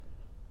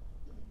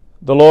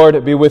The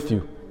Lord be with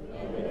you.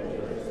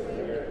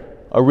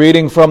 A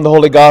reading from the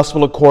Holy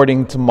Gospel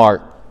according to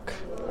Mark.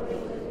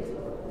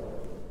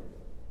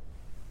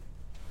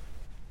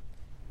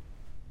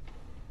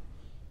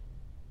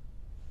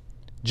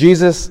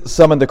 Jesus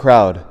summoned the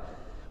crowd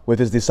with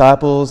his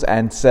disciples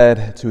and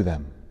said to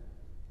them,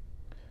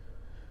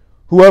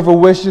 "Whoever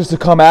wishes to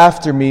come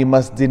after me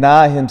must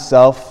deny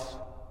himself,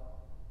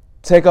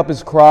 take up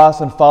his cross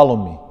and follow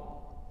me.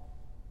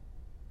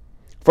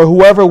 For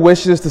whoever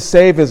wishes to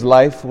save his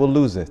life will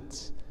lose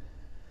it,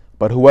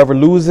 but whoever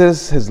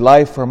loses his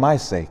life for my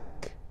sake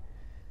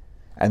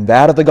and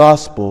that of the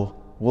gospel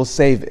will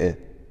save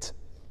it.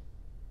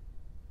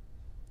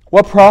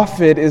 What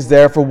profit is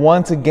there for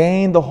one to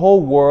gain the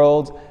whole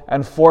world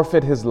and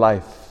forfeit his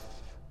life?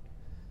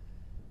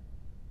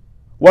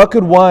 What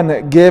could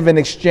one give in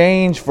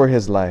exchange for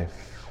his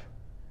life?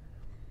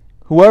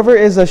 Whoever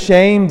is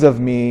ashamed of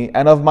me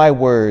and of my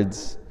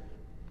words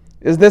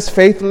is this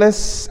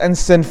faithless and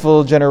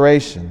sinful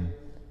generation.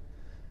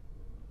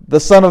 The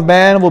Son of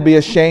Man will be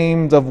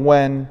ashamed of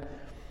when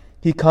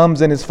he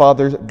comes in his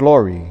Father's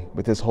glory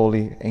with his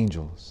holy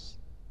angels."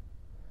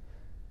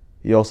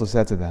 He also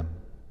said to them,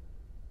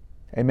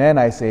 "Amen,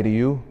 I say to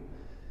you,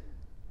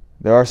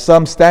 there are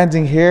some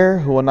standing here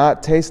who will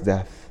not taste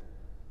death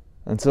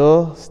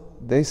until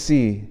they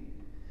see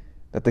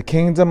that the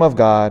kingdom of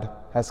God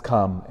has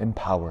come in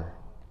power."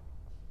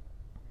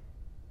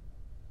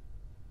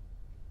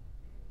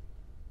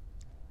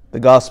 The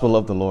Gospel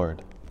of the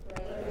Lord.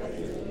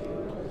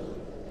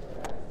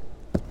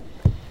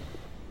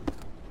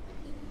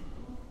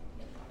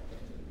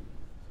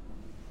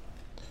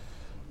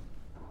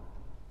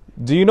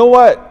 Do you know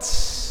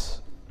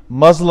what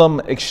Muslim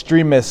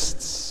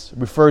extremists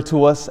refer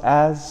to us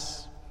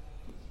as?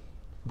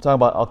 I'm talking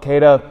about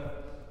Al-Qaeda,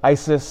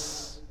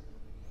 ISIS.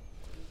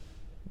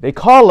 They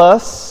call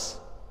us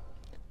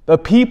the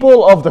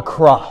people of the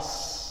cross.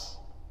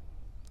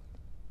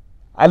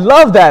 I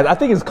love that. I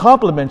think it's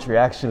complimentary,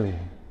 actually.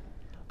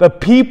 The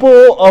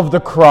people of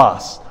the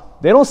cross.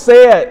 They don't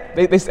say it,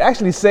 they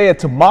actually say it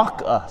to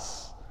mock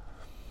us.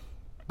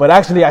 But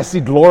actually, I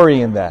see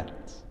glory in that.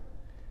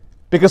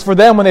 Because for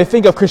them, when they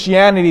think of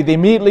Christianity, they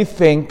immediately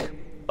think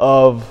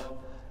of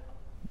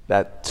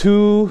that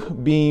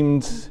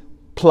two-beamed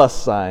plus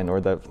sign,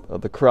 or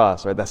the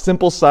cross, right? That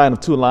simple sign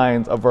of two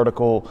lines, a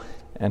vertical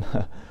and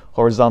a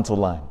horizontal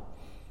line.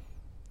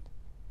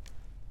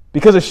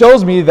 Because it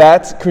shows me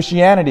that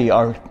Christianity,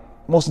 our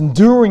most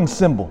enduring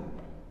symbol,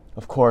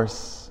 of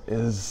course,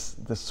 is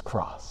this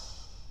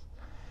cross.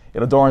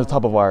 It adorns the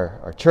top of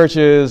our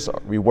churches.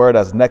 We wear it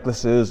as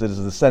necklaces. It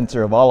is the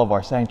center of all of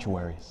our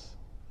sanctuaries.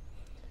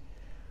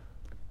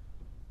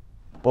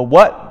 But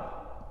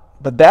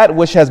that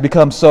which has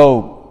become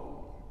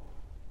so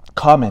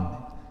common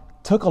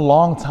took a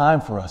long time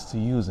for us to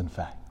use, in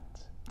fact,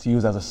 to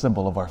use as a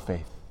symbol of our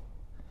faith.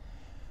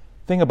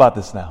 Think about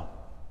this now.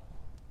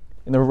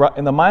 In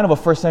the mind of a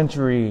first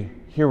century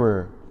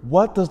hearer,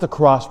 what does the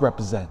cross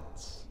represent?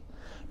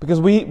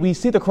 Because we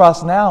see the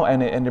cross now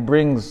and it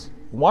brings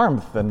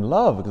warmth and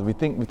love, because we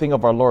think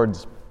of our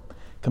Lord's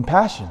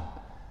compassion.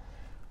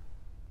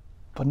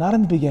 But not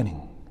in the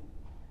beginning.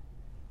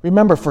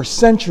 Remember, for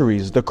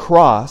centuries, the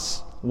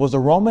cross was the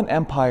Roman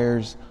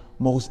Empire's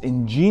most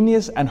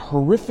ingenious and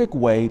horrific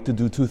way to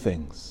do two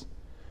things: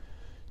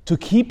 to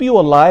keep you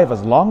alive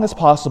as long as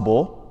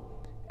possible,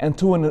 and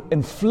to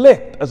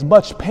inflict as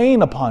much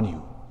pain upon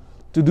you.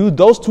 To do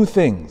those two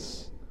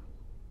things.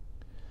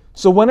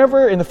 So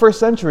whenever, in the first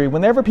century,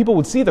 whenever people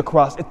would see the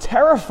cross, it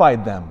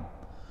terrified them.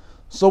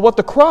 So what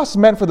the cross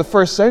meant for the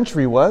first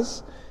century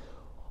was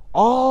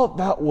all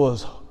that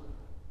was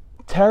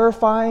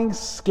terrifying,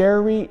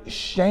 scary,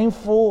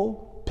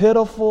 shameful,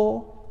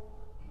 pitiful.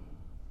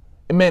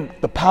 It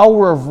meant the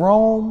power of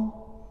Rome.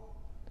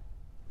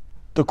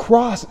 The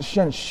cross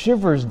sent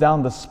shivers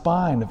down the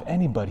spine of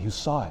anybody who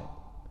saw it.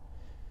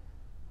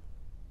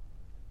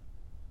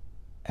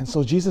 And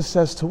so Jesus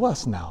says to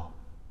us now,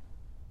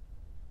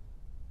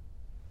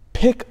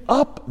 pick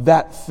up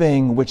that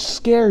thing which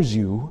scares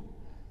you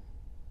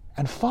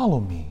and follow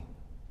me.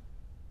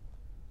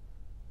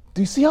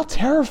 Do you see how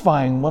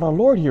terrifying what our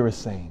Lord here is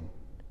saying?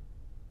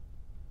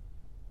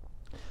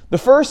 The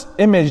first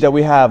image that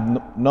we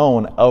have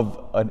known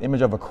of an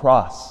image of a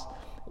cross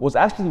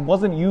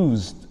wasn't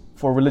used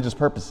for religious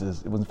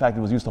purposes. It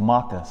was used to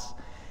mock us.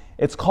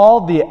 It's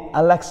called the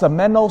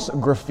Alexamenos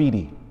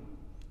graffiti.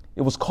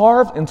 It was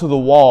carved into the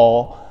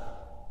wall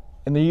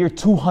in the year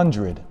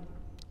 200.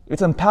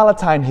 It's on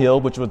Palatine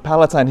Hill,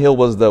 Palatine Hill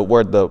was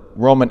where the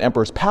Roman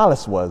emperor's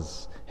palace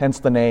was. Hence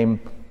the name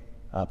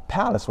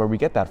palace, where we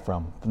get that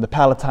from the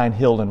Palatine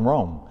Hill in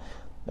Rome.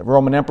 The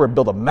Roman emperor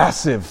built a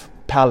massive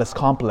palace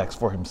complex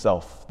for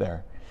himself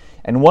there.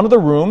 And one of the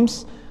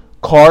rooms,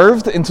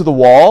 carved into the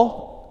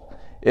wall,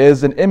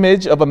 is an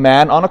image of a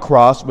man on a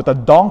cross with a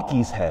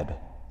donkey's head.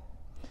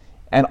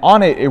 And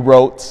on it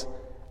wrote,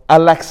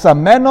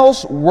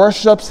 "Alexamenos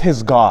worships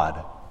his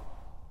God."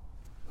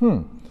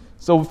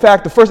 So in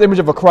fact, the first image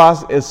of a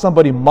cross is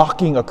somebody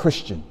mocking a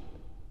Christian.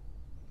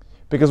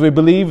 because we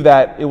believe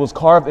that it was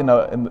carved in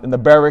the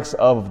barracks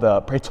of the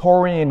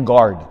Praetorian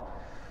Guard.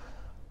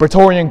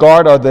 Praetorian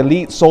Guard are the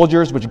elite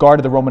soldiers which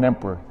guarded the Roman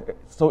emperor.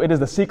 So it is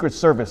the secret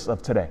service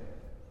of today.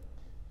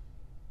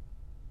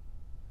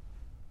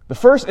 The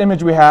first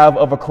image we have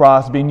of a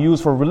cross being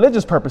used for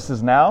religious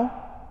purposes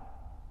now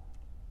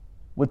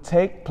would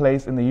take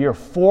place in the year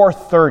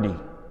 430.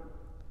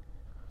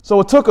 So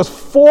it took us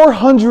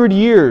 400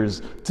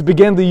 years to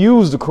begin to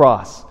use the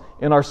cross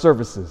in our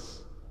services.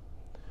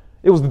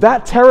 It was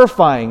that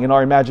terrifying in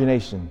our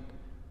imagination.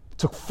 It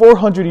took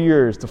 400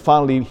 years to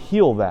finally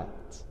heal that.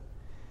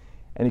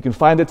 And you can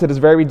find it to this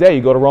very day.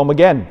 You go to Rome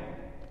again.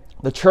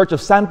 The Church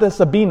of Santa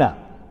Sabina.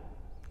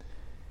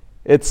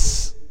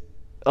 It's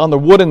on the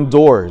wooden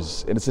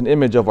doors, and it's an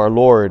image of our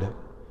Lord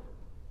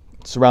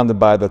surrounded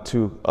by the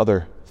two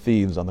other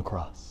thieves on the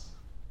cross.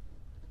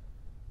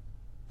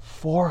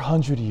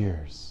 400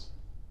 years.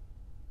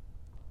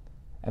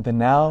 And then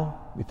now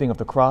we think of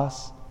the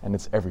cross, and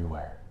it's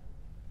everywhere.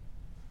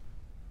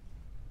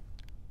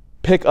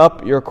 Pick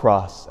up your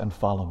cross and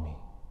follow me.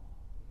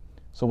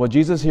 So what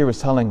Jesus here is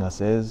telling us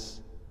is,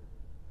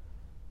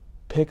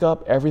 pick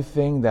up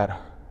everything that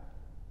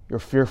you're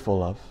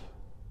fearful of,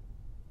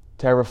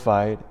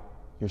 terrified,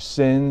 your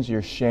sins,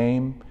 your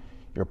shame,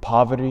 your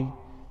poverty.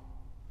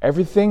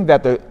 Everything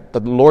that the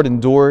Lord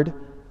endured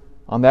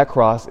on that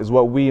cross is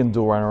what we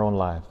endure in our own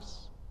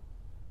lives.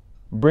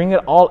 Bring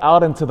it all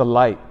out into the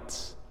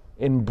light.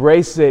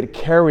 Embrace it,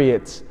 carry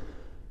it.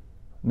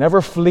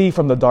 Never flee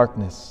from the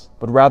darkness,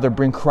 but rather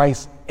bring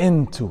Christ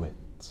into it.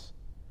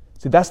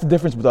 See, that's the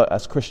difference with us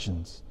as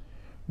Christians.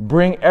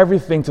 Bring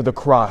everything to the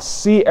cross.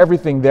 See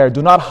everything there.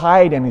 Do not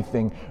hide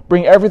anything.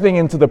 Bring everything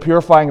into the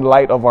purifying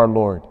light of our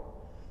Lord.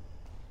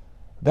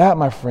 That,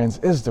 my friends,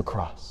 is the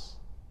cross.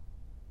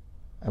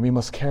 And we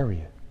must carry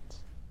it.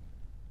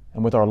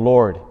 And with our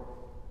Lord,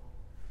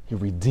 He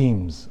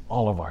redeems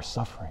all of our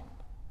suffering.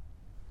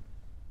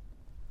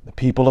 The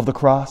people of the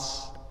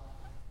cross,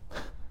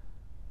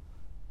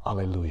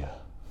 hallelujah.